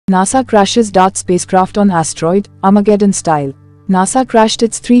NASA crashes DART spacecraft on asteroid, Armageddon style. NASA crashed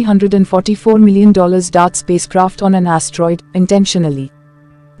its $344 million DART spacecraft on an asteroid, intentionally.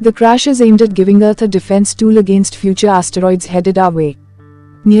 The crash is aimed at giving Earth a defense tool against future asteroids headed our way.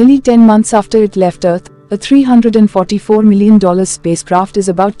 Nearly 10 months after it left Earth, a $344 million spacecraft is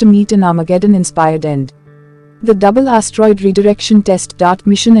about to meet an Armageddon-inspired end. The Double Asteroid Redirection Test DART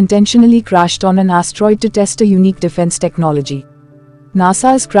mission intentionally crashed on an asteroid to test a unique defense technology.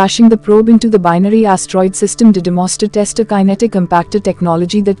 NASA is crashing the probe into the binary asteroid system Didymos to test a kinetic impactor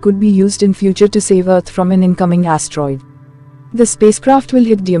technology that could be used in future to save Earth from an incoming asteroid. The spacecraft will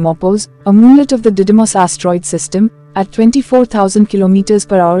hit Dimorphos, a moonlet of the Didymos asteroid system, at 24,000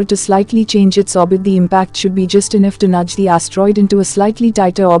 km/h to slightly change its orbit. The impact should be just enough to nudge the asteroid into a slightly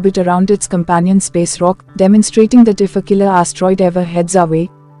tighter orbit around its companion space rock, demonstrating that if a killer asteroid ever heads our way,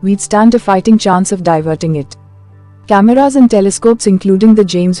 we'd stand a fighting chance of diverting it. Cameras and telescopes including the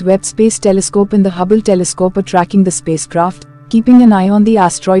James Webb Space Telescope and the Hubble telescope are tracking the spacecraft, keeping an eye on the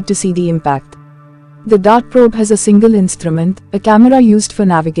asteroid to see the impact. The DART probe has a single instrument, a camera used for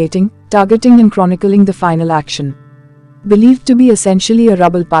navigating, targeting and chronicling the final action. Believed to be essentially a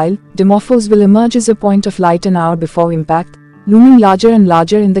rubble pile, Dimorphos will emerge as a point of light an hour before impact, looming larger and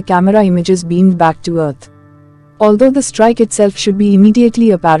larger in the camera images beamed back to Earth. Although the strike itself should be immediately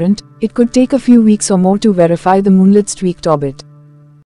apparent, it could take a few weeks or more to verify the moonlet's tweaked orbit.